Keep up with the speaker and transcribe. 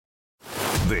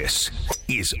This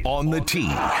is On the Tee,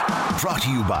 brought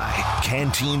to you by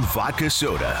Canteen Vodka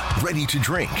Soda. Ready to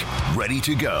drink, ready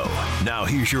to go. Now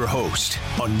here's your host,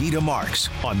 Anita Marks,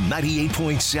 on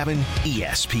 98.7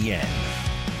 ESPN.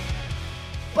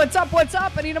 What's up? What's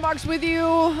up? Anita Marks with you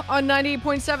on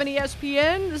 98.7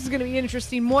 ESPN. This is going to be an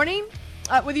interesting morning.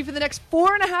 With you for the next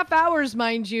 4.5 hours,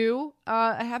 mind you.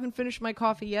 I haven't finished my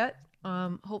coffee yet.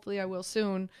 Hopefully I will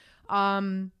soon.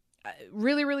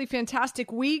 Really, really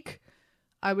fantastic week.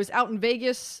 I was out in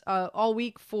Vegas all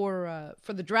week for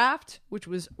the draft, which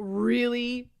was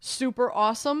really super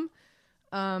awesome.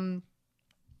 I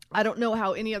don't know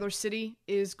how any other city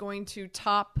is going to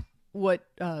top what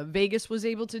Vegas was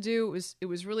able to do. It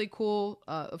was really cool.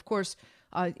 Of course,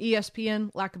 ESPN,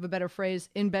 lack of a better phrase,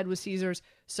 in bed with Caesars.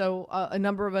 So a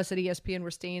number of us at ESPN were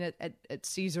staying at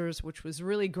Caesars, which was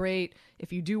really great.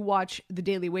 If you do watch the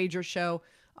Daily Wager show,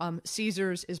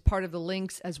 Caesars is part of the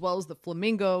Lynx as well as the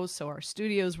Flamingos. So our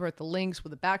studios were at the Lynx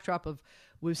with a backdrop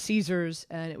with Caesars,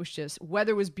 and it was just,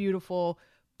 weather was beautiful.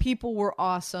 People were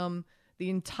awesome.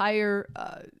 The entire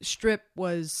strip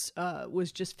was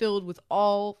just filled with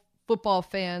all football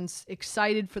fans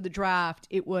excited for the draft.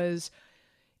 It was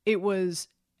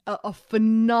a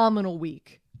phenomenal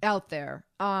week out there.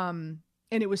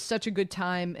 And it was such a good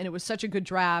time, and it was such a good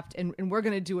draft. And we're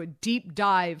going to do a deep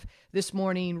dive this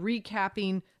morning,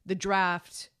 recapping the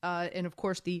draft. And of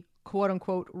course, the quote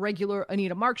unquote regular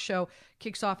Anita Marks show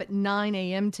kicks off at 9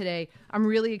 a.m. today. I'm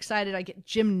really excited. I get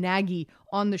Jim Nagy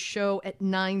on the show at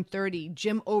 9:30.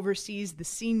 Jim oversees the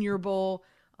Senior Bowl.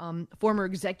 Former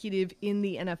executive in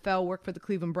the NFL, worked for the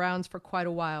Cleveland Browns for quite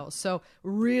a while. So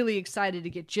really excited to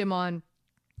get Jim on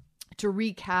to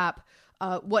recap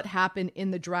what happened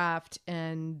in the draft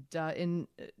and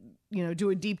do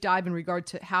a deep dive in regard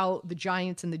to how the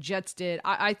Giants and the Jets did.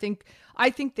 I think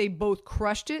they both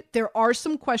crushed it. There are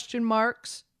some question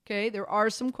marks. Okay, there are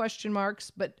some question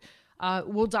marks, but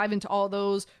we'll dive into all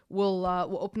those. We'll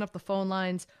open up the phone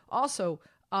lines. Also,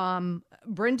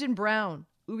 Brendan Brown,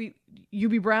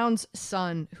 UB Brown's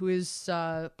son, who is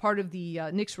part of the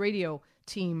Knicks radio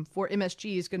team for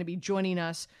MSG, is going to be joining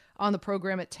us on the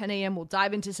program at 10 a.m. We'll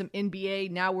dive into some NBA.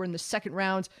 Now we're in the second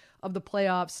round of the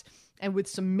playoffs, and with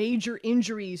some major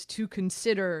injuries to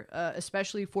consider,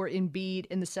 especially for Embiid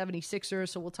and the 76ers.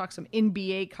 So we'll talk some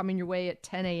NBA coming your way at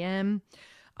 10 a.m.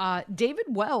 David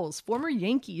Wells, former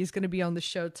Yankee, is going to be on the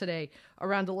show today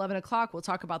around 11 o'clock. We'll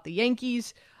talk about the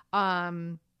Yankees.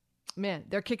 Man,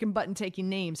 they're kicking butt and taking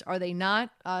names, are they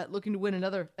not? Looking to win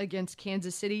another against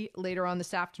Kansas City later on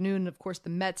this afternoon. And of course,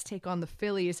 the Mets take on the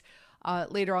Phillies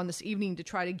later on this evening to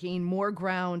try to gain more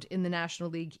ground in the National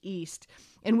League East.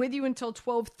 And with you until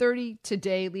 12:30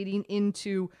 today, leading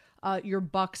into your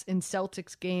Bucks and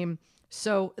Celtics game.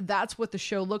 So that's what the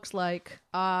show looks like.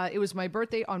 It was my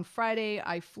birthday on Friday.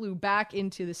 I flew back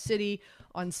into the city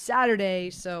on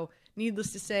Saturday. So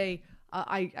needless to say,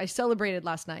 I celebrated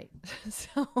last night.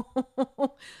 So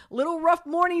little rough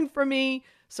morning for me.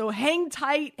 So hang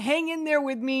tight, hang in there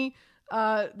with me.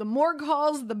 The more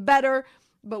calls, the better.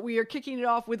 But we are kicking it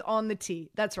off with On the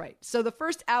Tee. That's right. So the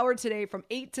first hour today from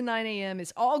 8 to 9 a.m.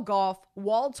 is all golf,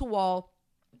 wall to wall.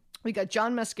 We got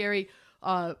John Mascari,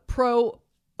 pro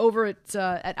over at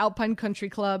Alpine Country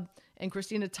Club, and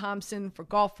Christina Thompson for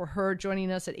Golf for Her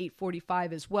joining us at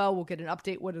 8:45 as well. We'll get an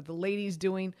update. What are the ladies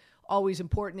doing? Always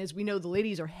important. As we know, the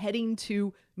ladies are heading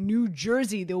to New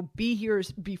Jersey. They'll be here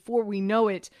before we know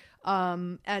it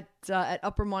at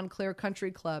Upper Montclair Country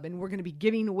Club. And we're going to be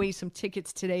giving away some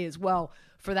tickets today as well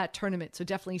for that tournament. So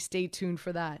definitely stay tuned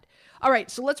for that. All right,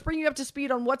 so let's bring you up to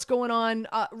speed on what's going on.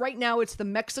 Right now, it's the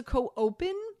Mexico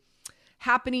Open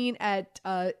happening at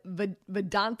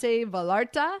Vedante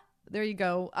Vallarta. There you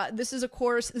go. This is a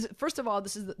course. First of all,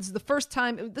 this is the first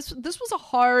time. This was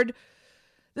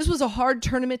a hard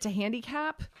tournament to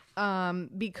handicap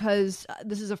because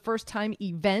this is a first time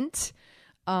event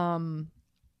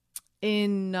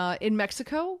in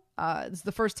Mexico. It's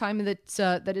the first time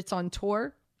that it's on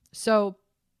tour. So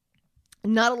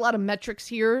not a lot of metrics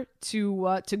here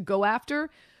to go after.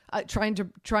 Trying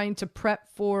to prep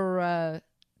for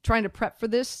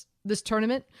this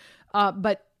tournament,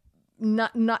 but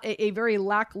not a very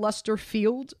lackluster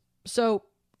field. So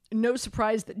no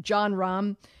surprise that Jon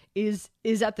Rahm is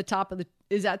at the top of the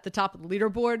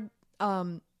leaderboard.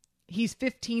 He's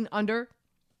 15 under,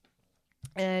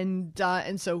 and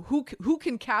so who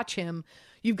can catch him?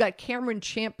 You've got Cameron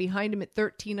Champ behind him at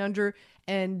 13 under,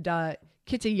 and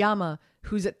Kitayama,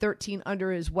 who's at 13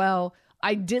 under as well.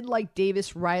 I did like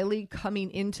Davis Riley coming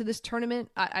into this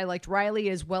tournament. I liked Riley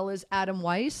as well as Adam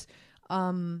Weiss.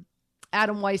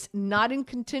 Adam Weiss not in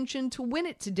contention to win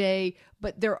it today,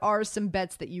 but there are some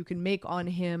bets that you can make on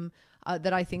him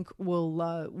that I think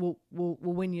will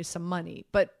win you some money.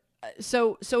 But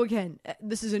so again,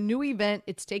 this is a new event.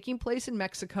 It's taking place in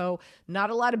Mexico. Not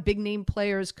a lot of big name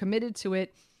players committed to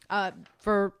it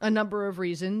for a number of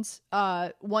reasons.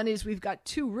 One is we've got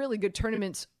two really good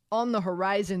tournaments on the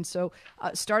horizon. So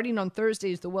starting on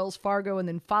Thursday is the Wells Fargo, and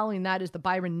then following that is the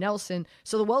Byron Nelson.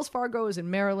 So the Wells Fargo is in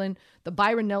Maryland. The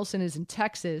Byron Nelson is in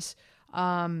Texas.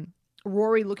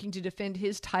 Rory looking to defend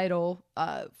his title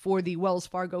for the Wells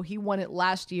Fargo. He won it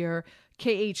last year.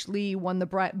 KH Lee won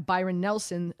the Byron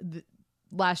Nelson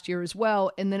last year as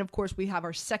well. And then, of course, we have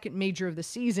our second major of the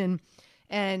season,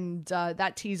 and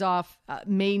that tees off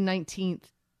May 19th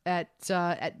at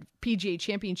PGA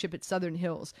Championship at Southern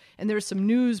Hills. And there's some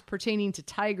news pertaining to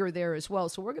Tiger there as well.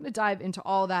 So we're going to dive into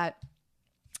all that.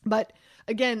 But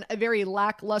again, a very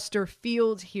lackluster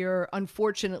field here,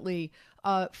 unfortunately,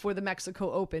 for the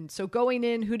Mexico Open. So going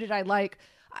in, who did I like?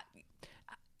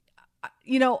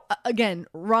 Again,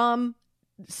 Rahm,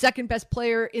 second best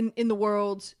player in the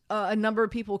world. A number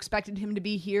of people expected him to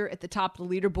be here at the top of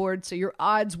the leaderboard, so your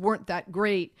odds weren't that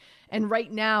great. And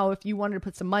right now, if you wanted to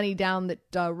put some money down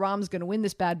that Rahm's going to win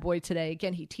this bad boy today,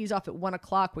 again, he tees off at 1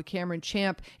 o'clock with Cameron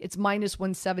Champ. It's minus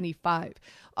 175.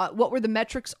 What were the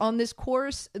metrics on this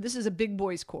course? This is a big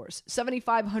boys course,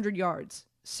 7,500 yards.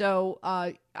 So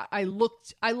I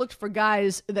looked for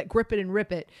guys that grip it and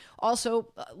rip it.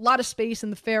 Also, a lot of space in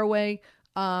the fairway.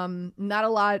 Not a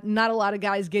lot of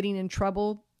guys getting in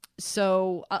trouble.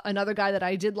 So another guy that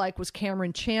I did like was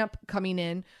Cameron Champ coming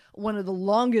in, one of the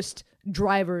longest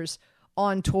drivers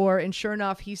on tour. And sure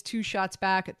enough, he's 2 shots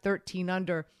back at 13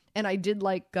 under. And I did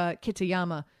like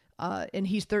Kitayama, and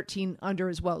he's 13 under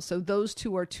as well. So those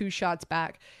two are 2 shots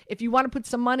back. If you want to put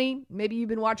some money, maybe you've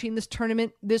been watching this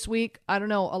tournament this week. I don't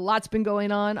know. A lot's been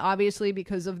going on, obviously,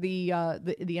 because of the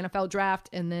NFL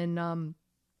draft, and then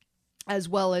as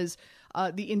well as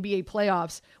the NBA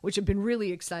playoffs, which have been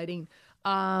really exciting.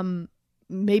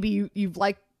 Maybe you've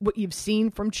liked what you've seen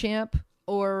from Champ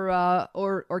or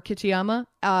Kitayama.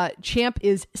 Champ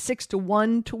is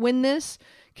 6-1 to win this.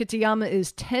 Kitayama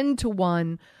is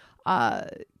 10-1.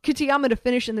 Kitayama to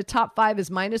finish in the top 5 is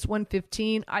minus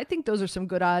 115. I think those are some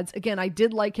good odds. Again, I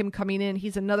did like him coming in.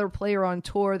 He's another player on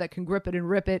tour that can grip it and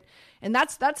rip it. And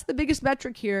that's the biggest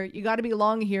metric here. You got to be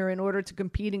long here in order to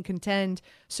compete and contend.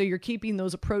 So you're keeping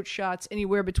those approach shots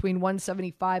anywhere between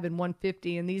 175 and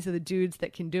 150. And these are the dudes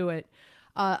that can do it.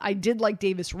 I did like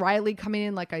Davis Riley coming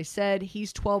in. Like I said,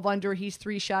 he's 12 under. He's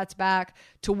 3 shots back.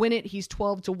 To win it, he's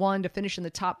 12-1. To finish in the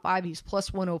top 5, he's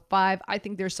plus 105. I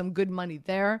think there's some good money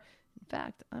there. In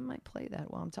fact, I might play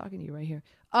that while I'm talking to you right here.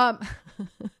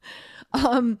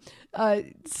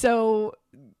 So,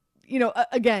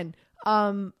 again,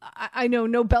 I know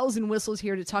no bells and whistles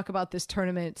here to talk about this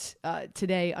tournament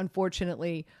today,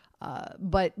 unfortunately.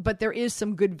 But there is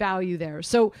some good value there.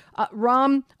 So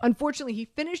Rahm, unfortunately, he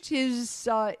finished his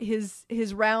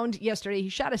round yesterday. He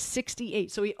shot a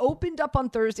 68. So he opened up on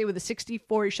Thursday with a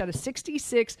 64. He shot a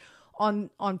 66 on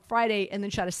Friday, and then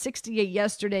shot a 68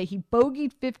 yesterday. He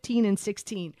bogeyed 15 and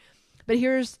 16. But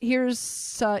here's the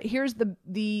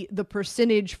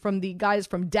percentage from the guys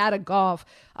from Data Golf.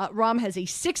 Rahm has a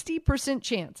 60%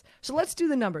 chance. So let's do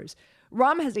the numbers.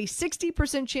 Rahm has a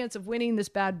 60% chance of winning this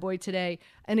bad boy today.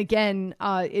 And again,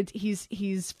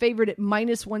 he's favored at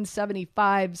minus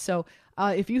 175. So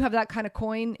if you have that kind of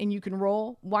coin and you can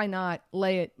roll, why not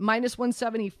lay it? Minus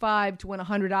 175 to win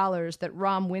 $100 that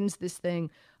Rahm wins this thing.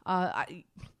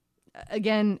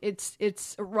 Again, it's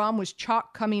Rahm was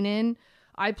chalk coming in.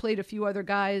 I played a few other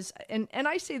guys. And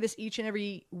I say this each and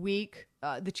every week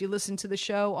that you listen to the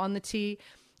show on the tee.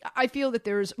 I feel that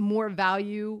there's more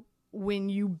value when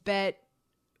you bet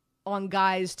on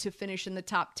guys to finish in the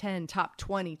top 10, top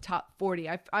 20, top 40.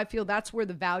 I feel that's where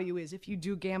the value is if you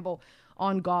do gamble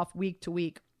on golf week to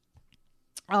week.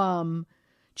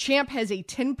 Champ has a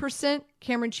 10%,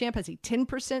 Cameron Champ has a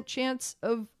 10% chance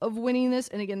of winning this.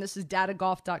 And again, this is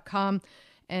datagolf.com.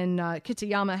 And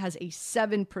Kitayama has a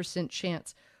 7%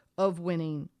 chance of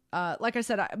winning. Like I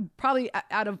said, probably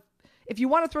out of, if you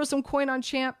want to throw some coin on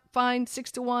Champ, fine,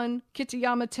 6-1,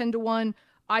 Kitayama 10-1.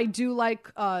 I do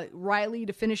like Riley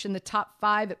to finish in the top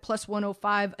 5 at plus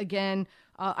 105. Again,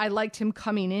 I liked him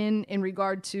coming in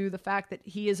regard to the fact that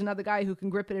he is another guy who can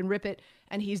grip it and rip it,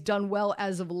 and he's done well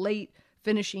as of late,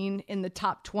 finishing in the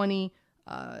top 20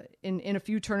 in a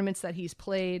few tournaments that he's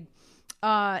played.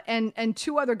 And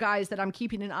 2 other guys that I'm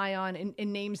keeping an eye on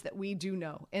in names that we do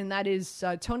know, and that is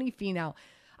Tony Finau.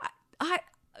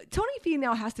 Tony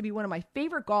Finau has to be one of my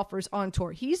favorite golfers on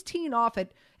tour. He's teeing off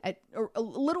at a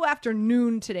little after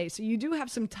noon today, so you do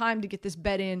have some time to get this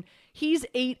bet in. He's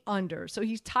 8 under, so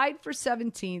he's tied for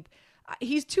 17th.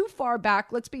 He's too far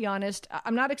back, let's be honest.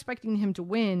 I'm not expecting him to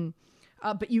win,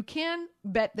 but you can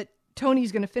bet that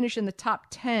Tony's going to finish in the top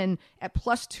 10 at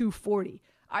plus 240.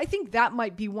 I think that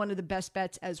might be one of the best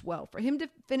bets as well. For him to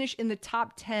finish in the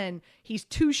top 10, he's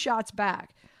 2 shots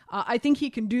back. I think he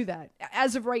can do that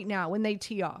as of right now when they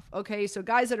tee off. Okay, so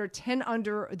guys that are 10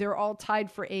 under, they're all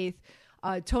tied for 8th.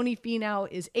 Tony Finau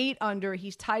is 8 under.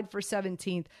 He's tied for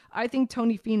 17th. I think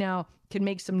Tony Finau can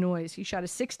make some noise. He shot a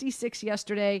 66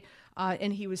 yesterday,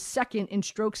 and he was second in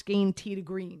strokes gained tee to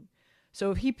green.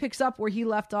 So if he picks up where he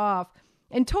left off,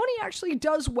 and Tony actually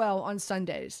does well on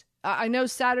Sundays. I know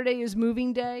Saturday is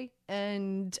moving day,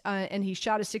 and he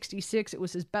shot a 66. It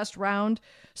was his best round,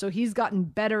 so he's gotten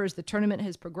better as the tournament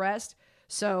has progressed.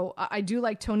 So I do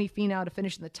like Tony Finau to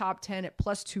finish in the top 10 at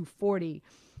plus 240.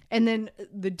 And then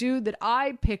the dude that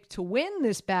I picked to win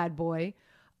this bad boy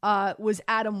was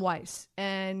Adam Weiss,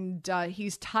 and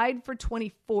he's tied for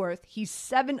 24th. He's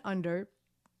 7 under.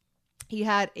 He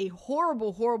had a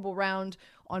horrible, horrible round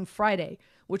on Friday,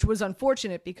 which was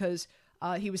unfortunate because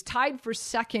he was tied for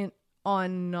second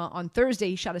on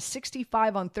Thursday. He shot a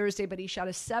 65 on Thursday, but he shot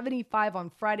a 75 on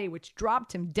Friday, which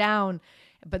dropped him down.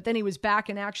 But then he was back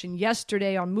in action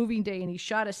yesterday on moving day, and he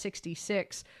shot a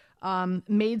 66.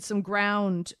 Made some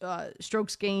ground,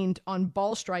 strokes gained on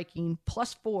ball striking,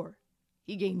 +4.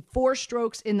 He gained 4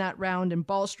 strokes in that round in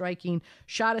ball striking,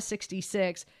 shot a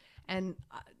 66, and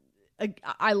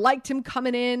I liked him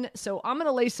coming in, so I'm going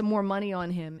to lay some more money on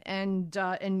him, and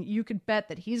you could bet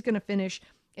that he's going to finish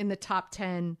in the top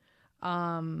 10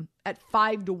 at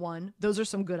 5-1. Those are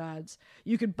some good odds.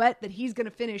 You could bet that he's going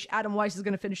to finish, Adam Weiss is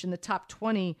going to finish in the top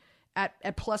 20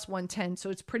 at plus 110,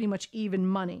 so it's pretty much even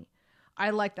money.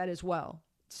 I like that as well.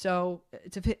 So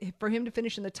for him to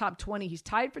finish in the top 20, he's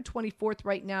tied for 24th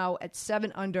right now at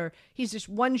 7 under. He's just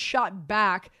 1 shot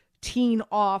back, teeing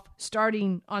off,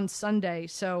 starting on Sunday.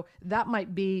 So that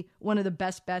might be one of the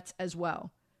best bets as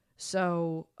well.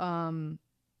 So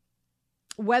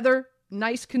weather,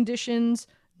 nice conditions,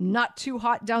 not too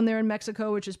hot down there in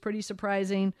Mexico, which is pretty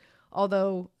surprising.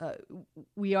 Although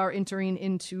we are entering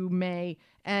into May,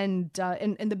 and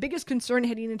the biggest concern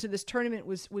heading into this tournament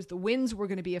was the winds were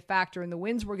going to be a factor, and the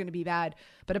winds were going to be bad.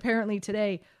 But apparently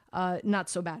today, not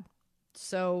so bad.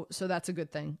 So that's a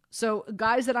good thing. So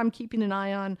guys that I'm keeping an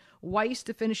eye on: Weiss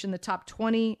to finish in the top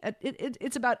 20.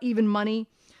 It's about even money.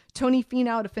 Tony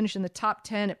Finau to finish in the top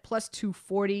 10 at plus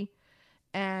 240,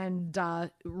 and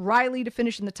Riley to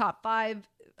finish in the top 5,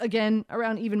 again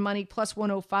around even money, plus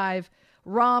 105.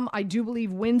 Rahm, I do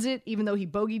believe, wins it, even though he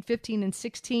bogeyed 15 and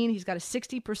 16. He's got a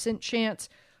 60% chance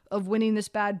of winning this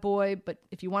bad boy. But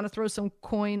if you want to throw some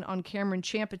coin on Cameron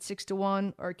Champ at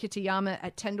 6-1 or Kitayama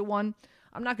at 10-1,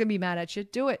 I'm not going to be mad at you.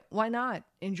 Do it. Why not?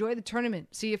 Enjoy the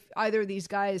tournament. See if either of these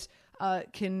guys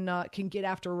can get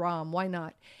after Rahm. Why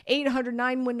not?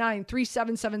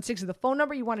 800-919-3776 is the phone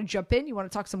number. You want to jump in, you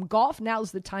want to talk some golf,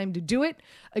 now's the time to do it.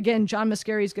 Again, John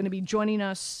Mascari is going to be joining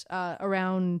us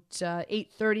around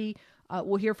 8:30.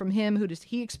 We'll hear from him. Who does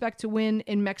he expect to win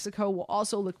in Mexico? We'll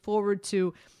also look forward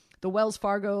to the Wells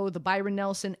Fargo, the Byron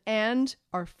Nelson, and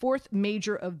our 4th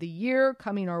major of the year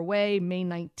coming our way May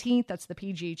 19th. That's the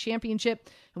PGA Championship.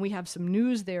 And we have some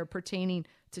news there pertaining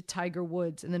to Tiger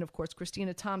Woods. And then, of course,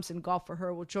 Christina Thompson, Golf for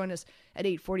Her, will join us at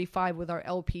 8:45 with our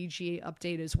LPGA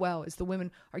update as well, as the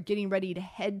women are getting ready to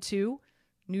head to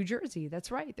New Jersey.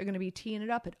 That's right. They're going to be teeing it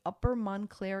up at Upper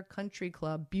Montclair Country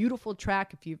Club. Beautiful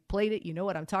track. If you've played it, you know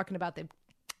what I'm talking about.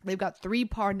 They've got 3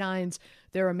 par 9s.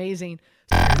 They're amazing.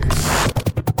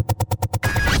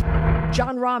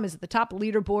 Jon Rahm is at the top of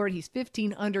the leaderboard. He's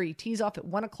 15 under. He tees off at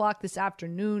 1 o'clock this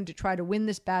afternoon to try to win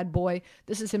this bad boy.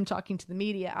 This is him talking to the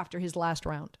media after his last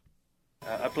round.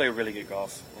 I play really good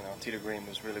golf. Tee to green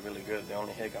was really, really good. The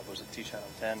only hiccup was a tee shot on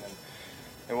 10, and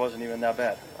it wasn't even that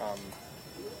bad.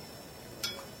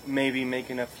 Maybe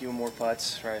making a few more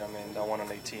putts, right? I mean, that one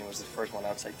on 18 was the first one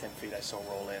outside 10 feet I saw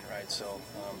roll in, right? So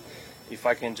if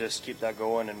I can just keep that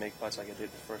going and make putts like I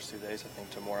did the first 2 days, I think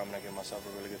tomorrow I'm going to give myself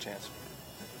a really good chance.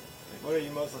 What are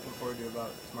you most looking forward to about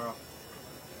tomorrow?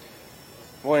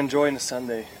 Well, enjoying the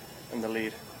Sunday in the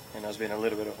lead. It's been a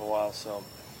little bit of a while, so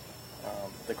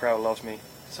the crowd loves me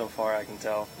so far, I can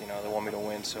tell. They want me to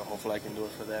win, so hopefully I can do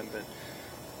it for them. But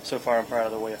so far I'm proud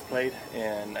of the way I've played,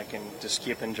 and I can just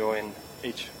keep enjoying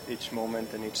each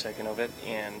moment and each second of it,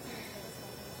 and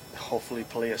hopefully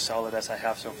play as solid as I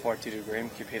have so far to the green,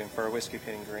 keep hitting fairways, keep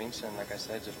hitting greens, and like I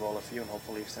said, just roll a few and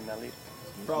hopefully extend that lead.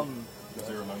 Was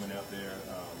there a moment out there,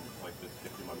 like this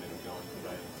kept your momentum going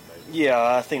today?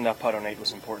 Yeah, I think that putt on 8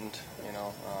 was important.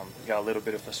 Got a little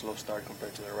bit of a slow start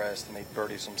compared to the rest. Made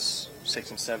birdies on 6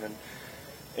 and 7.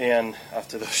 And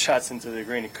after those shots into the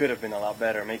green, it could have been a lot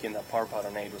better. Making that par putt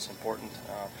on 8 was important.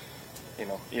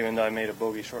 Even though I made a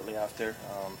bogey shortly after,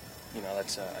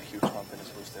 that's a huge confidence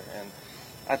booster. And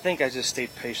I think I just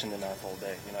stayed patient enough all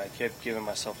day. I kept giving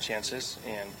myself chances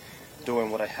and doing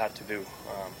what I had to do.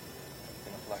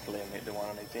 Luckily, I made the one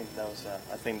on 18.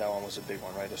 I think that one was a big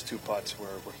one, right? Those 2 putts were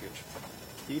huge.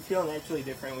 Do you feel naturally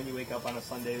different when you wake up on a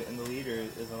Sunday in the lead, or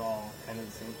is it all kind of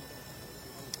the same?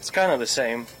 It's kind of the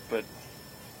same, but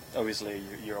obviously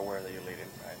you're aware that you're leading,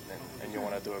 right? And you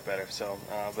want to do it better. So,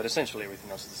 but essentially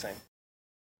everything else is the same.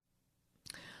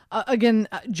 Again,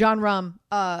 Jon Rahm,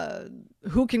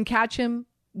 who can catch him?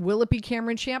 Will it be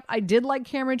Cameron Champ? I did like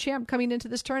Cameron Champ coming into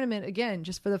this tournament, again,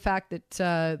 just for the fact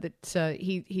that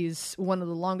he's one of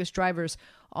the longest drivers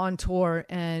on tour,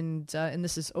 and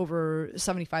this is over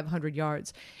 7,500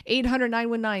 yards.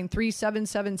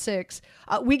 800-919-3776.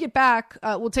 We get back.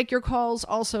 We'll take your calls.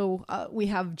 Also, we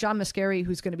have John Mascari,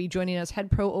 who's going to be joining us, head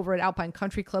pro over at Alpine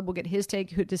Country Club. We'll get his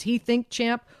take. Does he think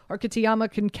Champ or Kitayama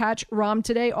can catch Rahm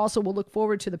today? Also, we'll look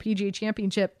forward to the PGA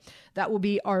Championship. That will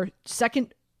be our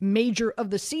second major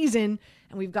of the season,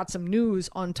 and we've got some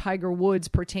news on Tiger Woods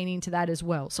pertaining to that as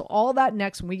well. So all that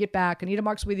next when we get back. Anita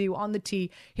Marks with you on the tee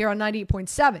here on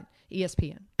 98.7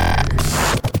 ESPN.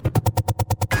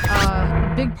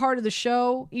 Big part of the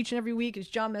show each and every week is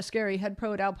John Mascari, head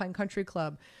pro at Alpine Country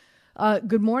Club.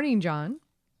 Good morning, John.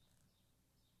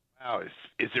 Wow,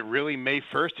 is it really May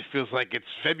 1st? It feels like it's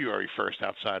February 1st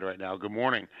outside right now. Good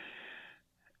morning.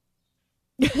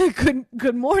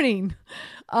 Good morning.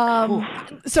 So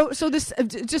this,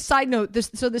 just side note, this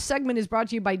segment is brought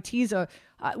to you by Teza.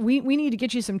 We need to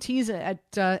get you some Teza at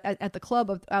the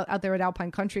club out there at Alpine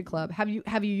Country Club. Have you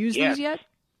used these yet?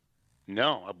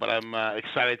 No, but I'm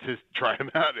excited to try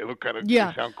them out. They look they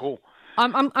sound cool.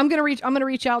 I'm gonna reach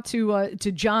out to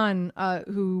John,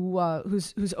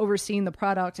 who's overseeing the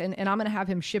product, and I'm gonna have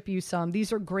him ship you some.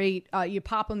 These are great. You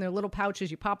pop them; they're little pouches.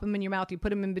 You pop them in your mouth. You put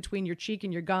them in between your cheek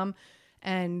and your gum.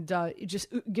 And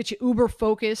just get you uber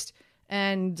focused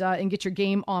and get your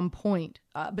game on point.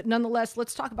 But nonetheless,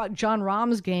 let's talk about Jon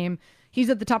Rahm's game. He's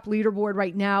at the top leaderboard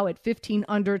right now at 15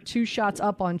 under, 2 shots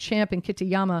up on Champ and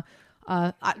Kitayama.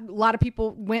 A lot of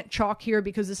people went chalk here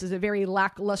because this is a very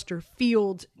lackluster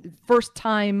field. First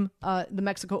time the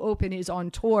Mexico Open is on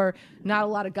tour. Not a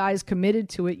lot of guys committed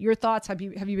to it. Your thoughts? Have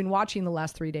you been watching the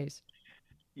last 3 days?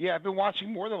 Yeah, I've been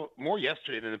watching more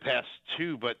yesterday than the past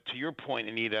 2. But to your point,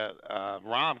 Anita,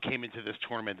 Rahm came into this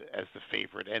tournament as the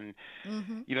favorite, and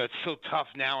it's so tough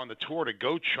now on the tour to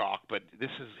go chalk. But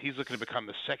he's looking to become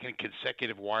the second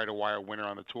consecutive wire-to-wire winner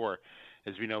on the tour.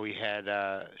 As we know, he had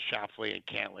Schauffele and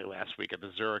Cantlay last week at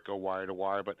the Zurich go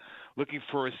wire-to-wire, but looking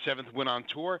for his 7th win on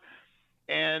tour.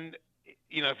 And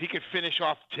if he could finish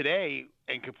off today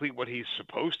and complete what he's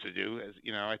supposed to do,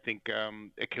 I think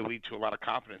it could lead to a lot of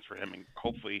confidence for him and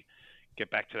hopefully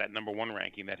get back to that number 1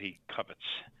 ranking that he covets.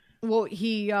 Well,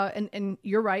 he and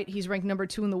you're right. He's ranked number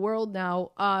 2 in the world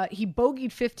now. He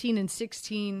bogeyed 15 and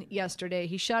 16 yesterday.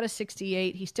 He shot a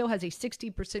 68. He still has a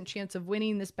 60% chance of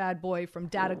winning this bad boy from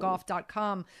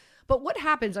datagolf.com. But what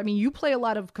happens? I mean, you play a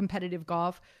lot of competitive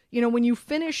golf. When you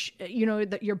finish,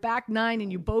 your back 9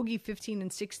 and you bogey 15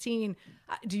 and 16,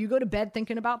 do you go to bed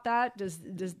thinking about that? Does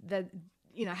that,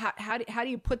 how do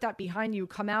you put that behind you,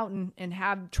 come out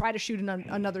and try to shoot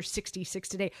another 66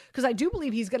 today? Because I do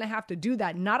believe he's going to have to do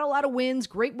that. Not a lot of winds,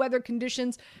 great weather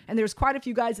conditions, and there's quite a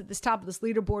few guys at this top of this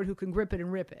leaderboard who can grip it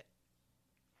and rip it.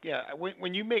 Yeah,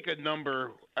 when you make a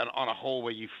number on a hole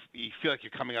where you feel like you're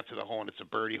coming up to the hole and it's a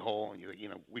birdie hole, and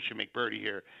we should make birdie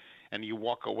here, and you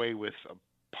walk away with a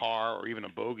par or even a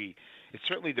bogey, it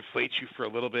certainly deflates you for a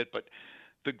little bit. But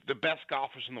the best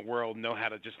golfers in the world know how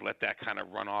to just let that kind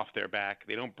of run off their back.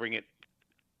 They don't bring it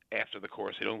after the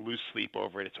course. They don't lose sleep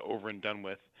over it. It's over and done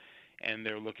with. And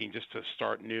they're looking just to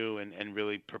start new and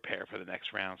really prepare for the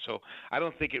next round. So I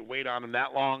don't think it weighed on him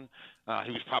that long.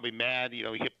 He was probably mad. He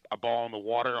hit a ball in the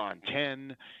water on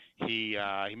 10. He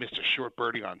missed a short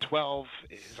birdie on 12.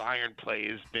 His iron play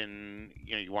has been,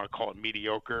 you want to call it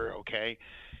mediocre, okay?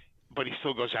 But he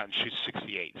still goes out and shoots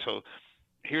 68. So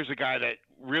here's a guy that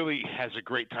really has a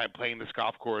great time playing this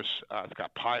golf course. It's got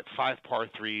 5 par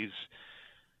 3s.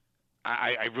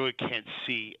 I really can't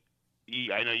see.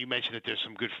 I know you mentioned that there's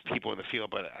some good people in the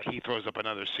field, but he throws up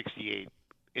another 68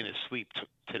 in his sleep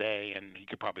today, and he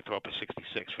could probably throw up a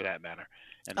 66 for that matter.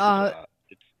 And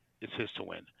it's his to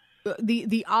win.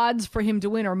 the odds for him to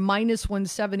win are minus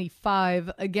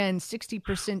 175. Again,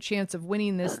 60% chance of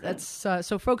winning this. That's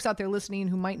so folks out there listening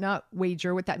who might not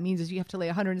wager, what that means is you have to lay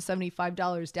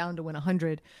 $175 down to win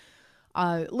 100.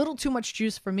 A little too much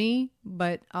juice for me,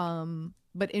 but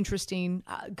interesting.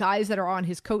 Guys that are on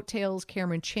his coattails: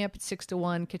 Cameron Champ at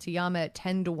 6-1, Kitayama at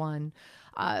 10-1.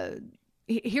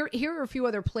 Here are a few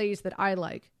other plays that I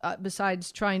like,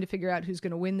 besides trying to figure out who's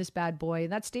going to win this bad boy.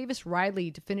 And that's Davis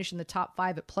Riley to finish in the top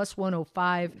 5 at plus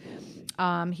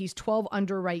 105. He's 12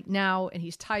 under right now, and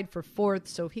he's tied for 4th.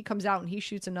 So if he comes out and he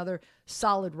shoots another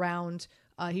solid round,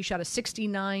 he shot a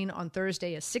 69 on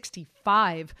Thursday, a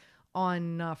 65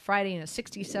 on Friday, and a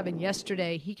 67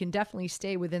 yesterday. He can definitely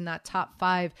stay within that top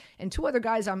 5. And 2 other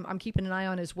guys I'm keeping an eye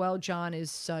on as well, John,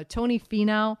 is Tony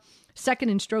Finau, second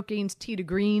in stroke gains tee to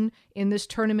green in this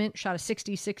tournament, shot a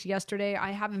 66 yesterday.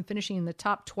 I have him finishing in the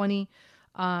top 20.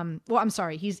 Well, I'm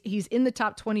sorry, he's in the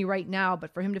top 20 right now,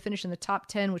 but for him to finish in the top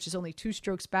 10, which is only 2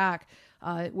 strokes back,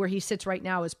 where he sits right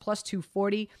now, is plus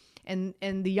 240. And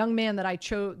the young man that I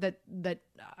chose that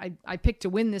I picked to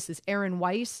win this is Aaron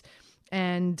Weiss.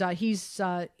 And he's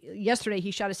yesterday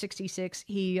he shot a 66.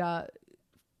 He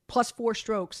plus 4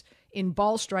 strokes in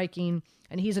ball striking,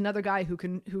 and he's another guy who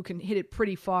can hit it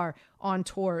pretty far on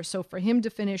tour. So for him to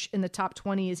finish in the top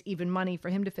 20 is even money. For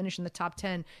him to finish in the top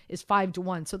 10 is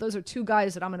 5-1. So those are 2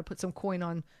 guys that I'm going to put some coin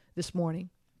on this morning.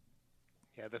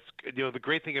 Yeah, that's the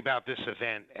great thing about this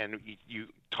event, and you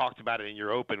talked about it in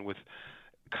your open with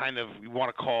kind of we want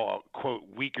to call a quote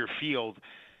weaker field,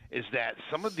 is that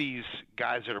some of these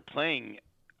guys that are playing,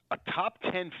 a top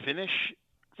 10 finish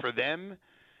for them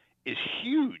is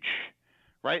huge,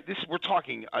 right? We're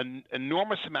talking an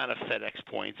enormous amount of FedEx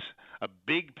points, a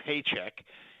big paycheck,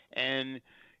 and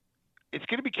it's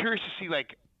going to be curious to see,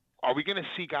 like, are we going to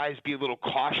see guys be a little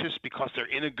cautious because they're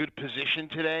in a good position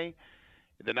today?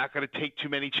 They're not going to take too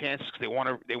many chances because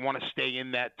they want to stay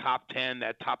in that top 10,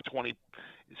 that top 20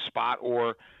 spot,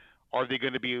 or are they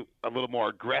going to be a little more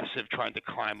aggressive trying to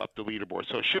climb up the leaderboard?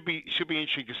 So it should be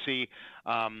interesting to see.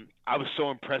 I was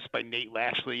so impressed by Nate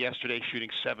Lashley yesterday, shooting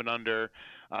 7 under.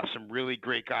 Some really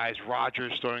great guys.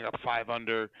 Rogers throwing up 5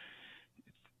 under.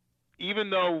 Even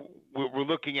though we're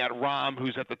looking at Rahm,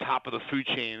 who's at the top of the food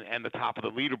chain and the top of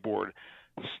the leaderboard,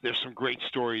 there's some great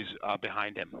stories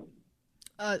behind him.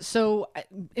 So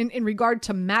in regard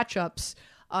to matchups,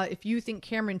 if you think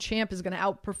Cameron Champ is going to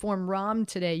outperform Rahm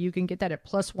today, you can get that at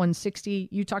plus 160.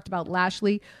 You talked about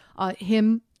Lashley.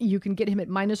 You can get him at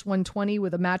minus 120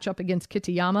 with a matchup against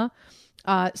Kitayama.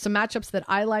 Some matchups that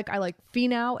I like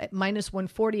Finau at minus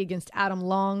 140 against Adam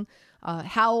Long.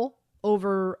 Howell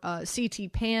over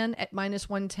CT Pan at minus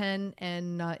 110,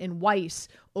 and Weiss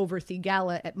over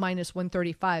Thigala at minus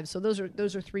 135. So those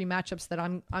are 3 matchups that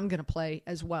I'm going to play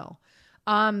as well.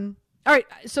 All right,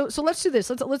 so let's do this.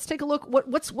 Let's take a look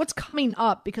what's coming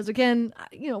up, because again,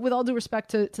 with all due respect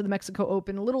to the Mexico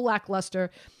Open, a little lackluster,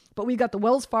 but we got the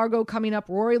Wells Fargo coming up.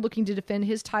 Rory looking to defend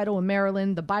his title in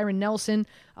Maryland. The Byron Nelson,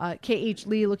 KH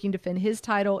Lee looking to defend his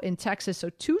title in Texas. So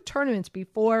 2 tournaments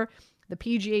before the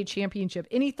PGA Championship.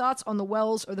 Any thoughts on the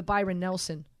Wells or the Byron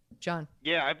Nelson, John?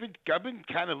 Yeah, I've been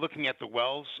kind of looking at the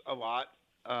Wells a lot,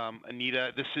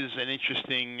 Anita. This is an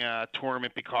interesting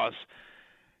tournament because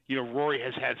Rory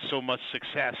has had so much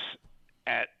success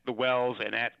at the Wells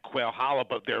and at Quail Hollow,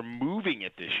 but they're moving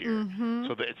it this year. Mm-hmm.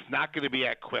 So that it's not going to be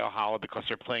at Quail Hollow because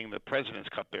they're playing the President's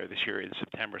Cup there this year in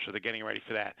September, so they're getting ready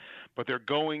for that. But they're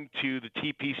going to the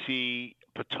TPC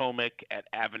Potomac at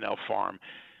Avenel Farm.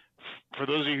 For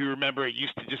those of you who remember, it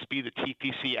used to just be the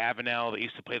TPC Avenel. They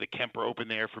used to play the Kemper Open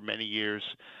there for many years.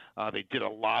 They did a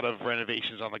lot of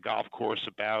renovations on the golf course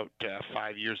about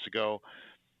 5 years ago.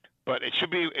 But it should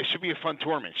be a fun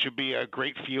tournament. It should be a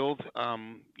great field.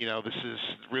 This is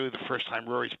really the first time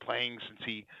Rory's playing since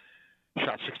he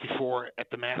shot 64 at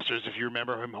the Masters. If you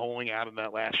remember him holing out in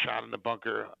that last shot in the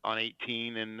bunker on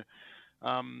 18, and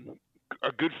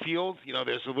a good field.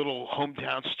 There's a little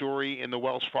hometown story in the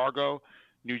Wells Fargo.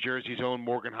 New Jersey's own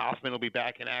Morgan Hoffman will be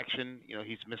back in action.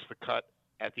 He's missed the cut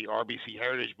at the RBC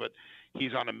Heritage, but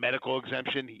he's on a medical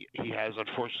exemption. He has,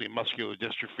 unfortunately, muscular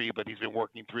dystrophy, but he's been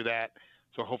working through that.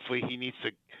 So hopefully he needs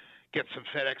to get some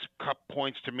FedEx Cup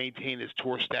points to maintain his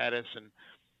tour status.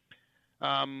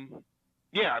 And,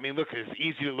 look, it's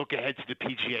easy to look ahead to the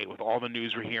PGA with all the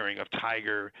news we're hearing of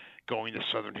Tiger going to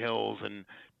Southern Hills and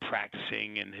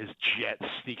practicing and his jet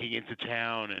sneaking into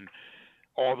town and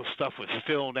all the stuff with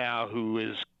Phil now, who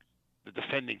is the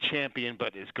defending champion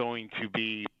but is going to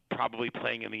be probably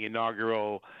playing in the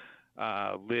inaugural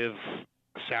Live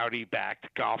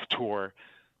Saudi-backed golf tour.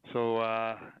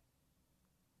 So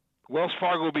Wells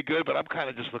Fargo will be good, but I'm kind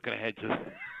of just looking ahead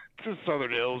to to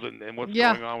Southern Hills and what's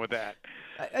Yeah. going on with that.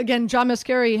 Again, John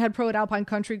Mascari, head pro at Alpine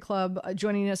Country Club,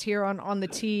 joining us here on the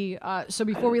tee. So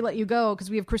before we let you go, because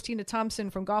we have Christina Thompson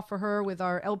from Golf for Her with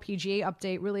our LPGA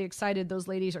update. Really excited. Those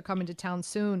ladies are coming to town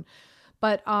soon.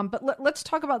 But let's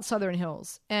talk about Southern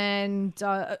Hills. And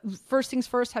first things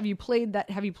first, have you played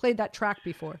that track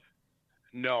before?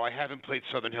 No, I haven't played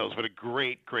Southern Hills, but a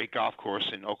great golf course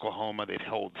in Oklahoma. They've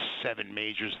held 7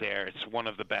 majors there. It's one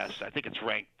of the best. I think it's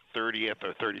ranked 30th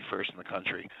or 31st in the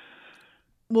country.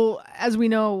 Well, as we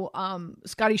know,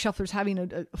 Scotty Scheffler's having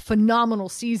a phenomenal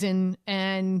season,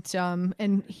 and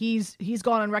he's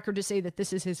gone on record to say that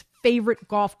this is his favorite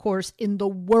golf course in the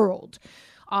world.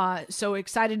 So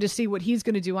excited to see what he's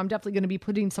going to do. I'm definitely going to be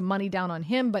putting some money down on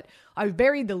him, but I've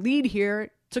buried the lead here.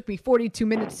 It took me 42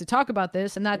 minutes to talk about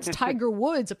this, and that's Tiger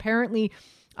Woods apparently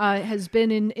has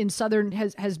been in Southern,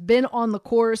 has been on the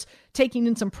course, taking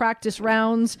in some practice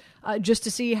rounds just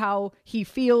to see how he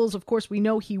feels. Of course, we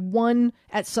know he won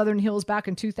at Southern Hills back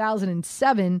in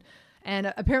 2007,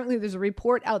 and apparently there's a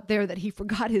report out there that he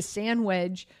forgot his sand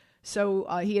wedge, so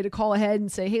he had to call ahead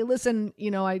and say, "Hey, listen,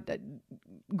 I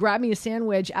grab me a sand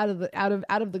wedge out of the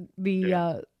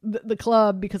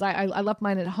club because I left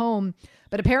mine at home."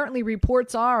 But apparently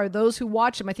reports are those who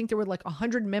watch him, I think there were like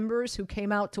 100 members who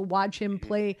came out to watch him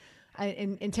play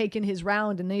and take in his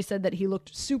round, and they said that he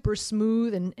looked super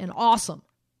smooth and awesome.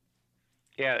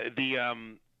 Yeah,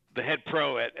 the head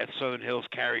pro at Southern Hills,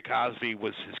 Carrie Cosby,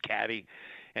 was his caddy,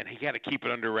 and he had to keep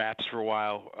it under wraps for a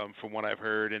while, from what I've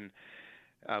heard. And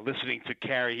listening to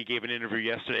Carrie, he gave an interview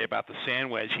yesterday about the sand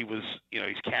wedge. He was,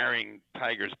 he's carrying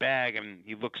Tiger's bag, and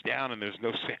he looks down, and there's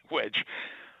no sand wedge.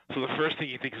 So the first thing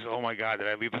you think is, oh, my God, did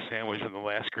I leave the sandwich on the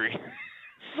last green?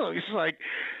 So he's like,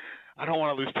 I don't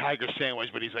want to lose Tiger's sandwich,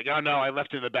 but he's like, oh, no, I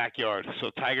left it in the backyard.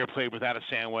 So Tiger played without a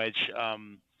sandwich.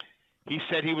 He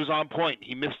said he was on point.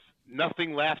 He missed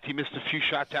nothing left. He missed a few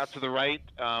shots out to the right.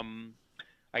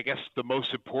 I guess the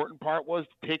most important part was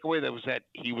the takeaway that was that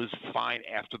he was fine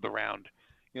after the round.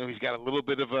 He's got a little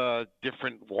bit of a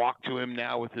different walk to him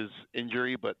now with his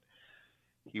injury, but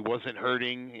he wasn't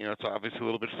hurting. It's obviously a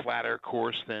little bit flatter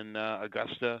course than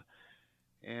Augusta.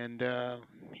 And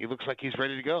he looks like he's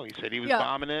ready to go. He said he was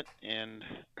bombing it, and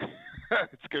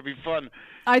it's going to be fun.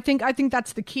 I think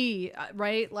that's the key,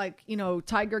 right? Like,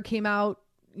 Tiger came out,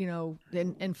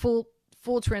 in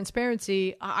full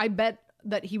transparency. I bet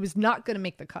that he was not going to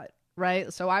make the cut,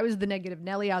 right? So I was the negative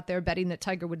Nelly out there betting that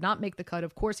Tiger would not make the cut.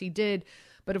 Of course he did.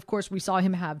 But of course we saw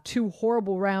him have 2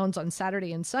 horrible rounds on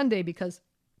Saturday and Sunday, because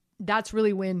that's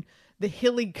really when the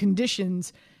hilly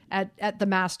conditions at the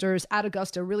Masters at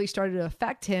Augusta really started to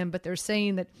affect him. But they're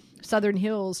saying that Southern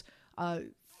Hills,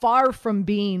 far from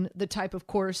being the type of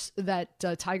course that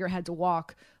Tiger had to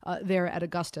walk there at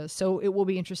Augusta. So it will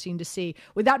be interesting to see.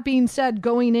 With that being said,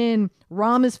 going in,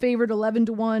 Rahm is favored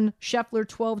 11-1, Scheffler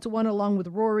 12-1, along with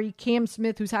Rory, Cam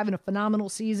Smith, who's having a phenomenal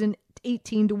season,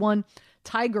 18-1,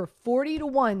 Tiger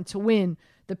 40-1 to win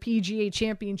the PGA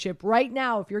Championship. Right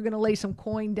now, if you're going to lay some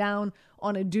coin down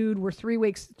on a dude, we're 3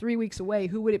 weeks away.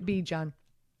 Who would it be, John?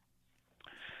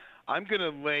 I'm going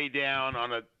to lay down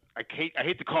on I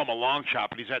hate to call him a long shot,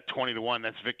 but he's at 20-1.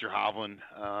 That's Victor Hovland.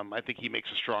 I think he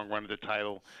makes a strong run at the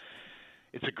title.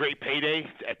 It's a great payday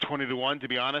at 20-1, to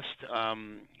be honest.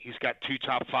 He's got 2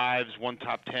 top 5s, 1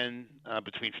 top 10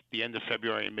 between the end of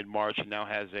February and mid-March, and now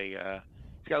has he's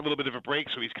got a little bit of a break,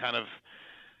 so he's kind of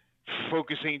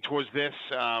focusing towards this.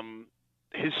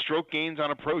 His stroke gains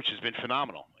on approach has been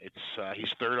phenomenal. He's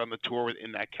 3rd on the tour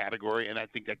in that category, and I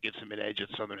think that gives him an edge at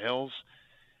Southern Hills.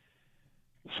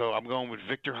 So I'm going with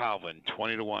Victor Hovland,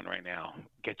 20-1 right now.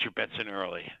 Get your bets in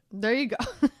early. There you go.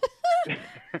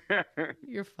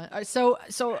 You're fine. So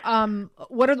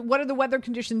what are the weather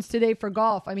conditions today for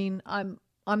golf? I mean, I'm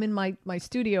in my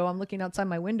studio. I'm looking outside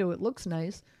my window. It looks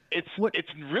nice. It's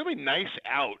really nice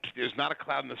out. There's not a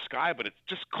cloud in the sky, but it's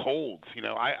just cold.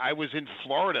 I was in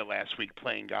Florida last week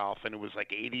playing golf, and it was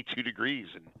like 82 degrees,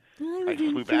 and I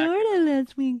flew back. Florida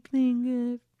last week playing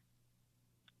golf.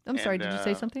 I'm sorry. Did you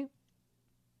say something?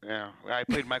 Yeah, I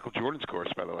played Michael Jordan's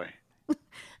course, by the way.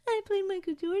 I played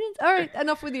Michael Jordan's. All right,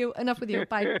 enough with you.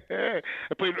 Bye. I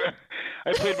played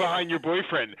behind your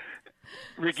boyfriend,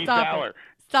 Ricky Stop Fowler.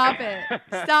 Stop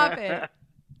it.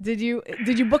 Did you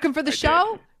book him for the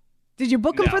show? Did you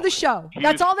book him for the show?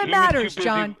 That's all that matters,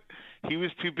 John. He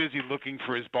was too busy looking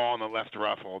for his ball in the left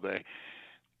rough all day.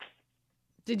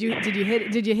 Did you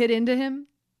hit into him?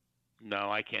 No,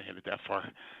 I can't hit it that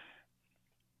far.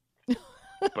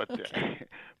 But Okay.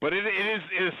 But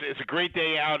it's a great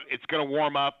day out. It's going to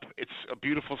warm up. It's a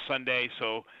beautiful Sunday.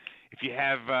 So if you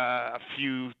have a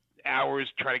few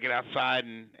hours, try to get outside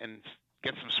and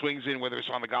get some swings in, whether it's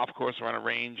on the golf course or on a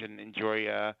range, and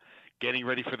enjoy getting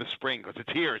ready for the spring, because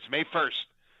it's here. It's May 1st.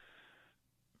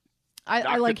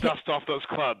 I like the dust off those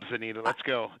clubs, Anita. Let's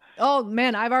go. Oh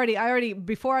man, I already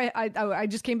before I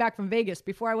just came back from Vegas.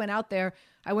 Before I went out there,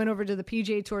 I went over to the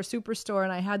PGA Tour Superstore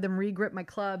and I had them re-grip my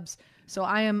clubs. So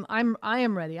I am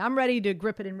ready. I'm ready to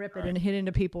grip it and rip it and hit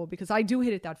into people, because I do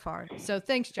hit it that far. So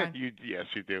thanks, John. Yes,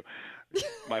 you do.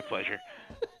 My pleasure.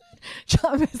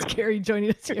 John Mascari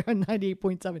joining us here on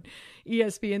 98.7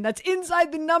 ESPN. That's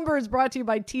Inside the Numbers, brought to you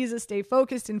by Teza. Stay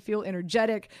focused and feel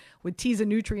energetic with Teza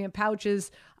nutrient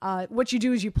pouches. What you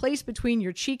do is you place between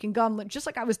your cheek and gum, just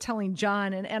like I was telling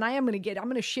John, and I'm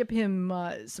going to ship him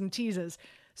some Tezas.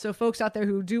 So folks out there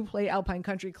who do play Alpine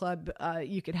Country Club,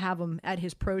 you could have them at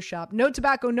his pro shop. No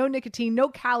tobacco, no nicotine, no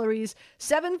calories,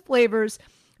 7 flavors.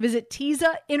 Visit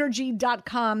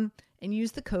TezaEnergy.com and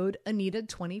use the code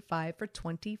Anita25 for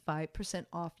 25%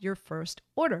 off your first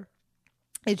order.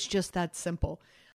 It's just that simple.